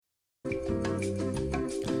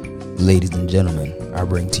Ladies and gentlemen, I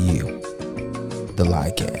bring to you the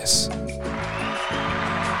Liecast.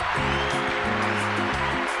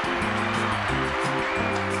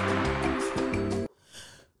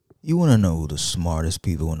 You want to know who the smartest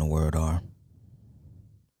people in the world are?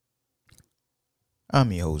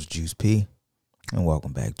 I'm your host, Juice P, and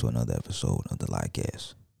welcome back to another episode of the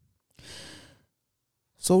Liecast.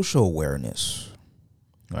 Social awareness,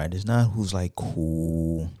 right? It's not who's like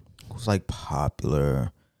cool, who's like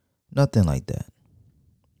popular, nothing like that.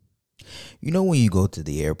 You know when you go to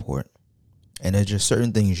the airport, and there's just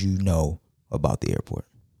certain things you know about the airport.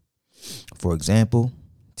 For example,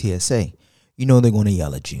 TSA. You know they're going to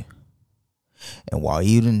yell at you. And while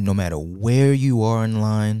no matter where you are in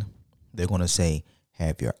line, they're going to say,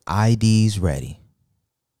 have your IDs ready,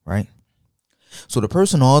 right? So the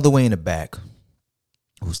person all the way in the back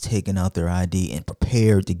who's taking out their ID and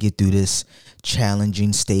prepared to get through this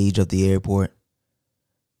challenging stage of the airport,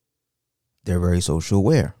 they're very social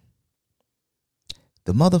aware.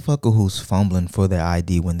 The motherfucker who's fumbling for their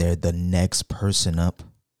ID when they're the next person up,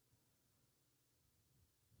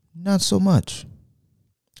 not so much.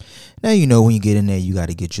 Now, you know, when you get in there, you got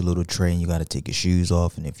to get your little tray and you got to take your shoes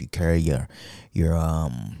off. And if you carry your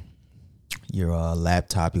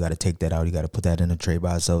laptop, you got to take that out. You got to put that in the tray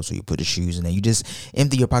by itself. So you put the shoes in there. You just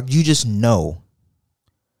empty your pocket. You just know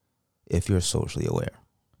if you're socially aware.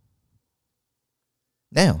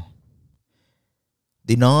 Now,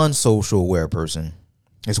 the non-social aware person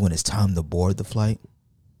is when it's time to board the flight.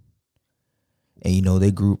 And you know they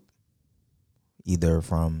group either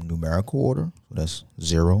from numerical order, so that's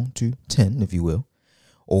 0 to 10, if you will,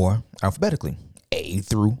 or alphabetically, A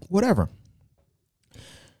through whatever.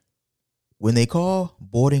 When they call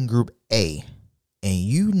boarding group A, and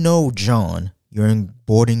you know, John, you're in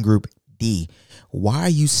boarding group D, why are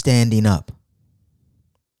you standing up?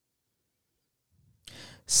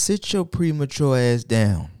 Sit your premature ass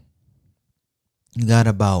down. You got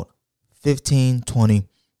about 15, 20,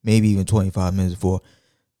 maybe even 25 minutes before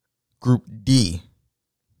Group D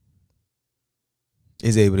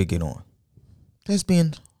is able to get on. That's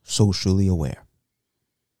being socially aware.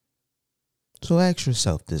 So ask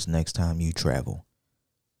yourself this next time you travel.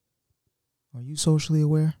 Are you socially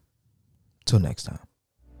aware? Till next time.